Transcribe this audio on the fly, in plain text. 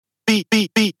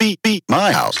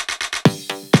my house.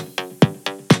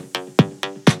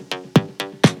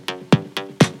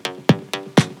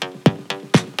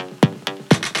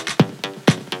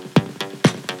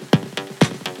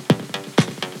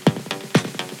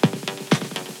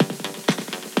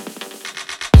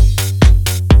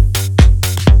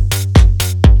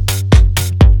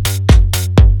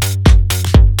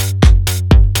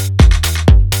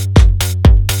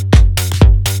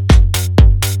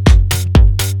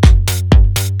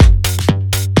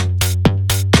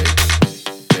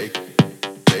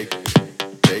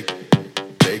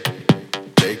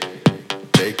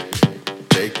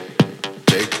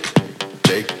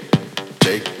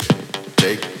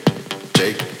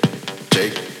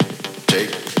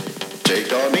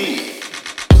 Take on me.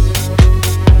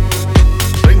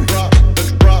 Bring drop,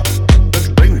 let's drop, let's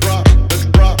bring drop, let's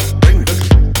drop, bring this.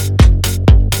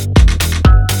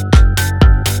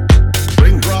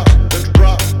 Bring drop, let's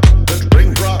drop, let's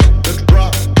bring drop, let's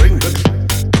drop, bring this.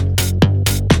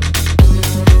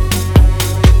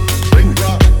 Bring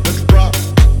drop, let's drop,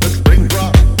 let's bring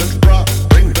drop, let's drop,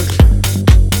 bring this.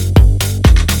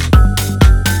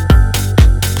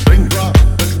 Bring drop,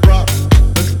 let's drop,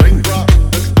 let's bring drop,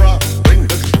 let's drop, bring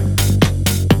this.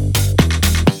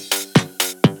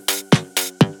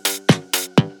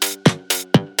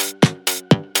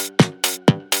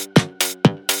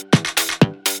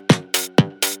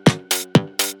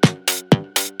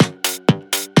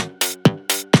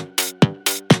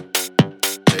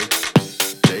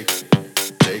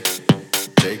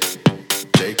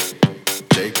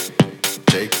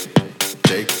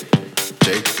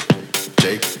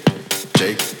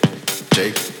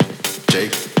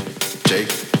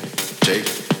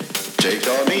 Take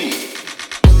on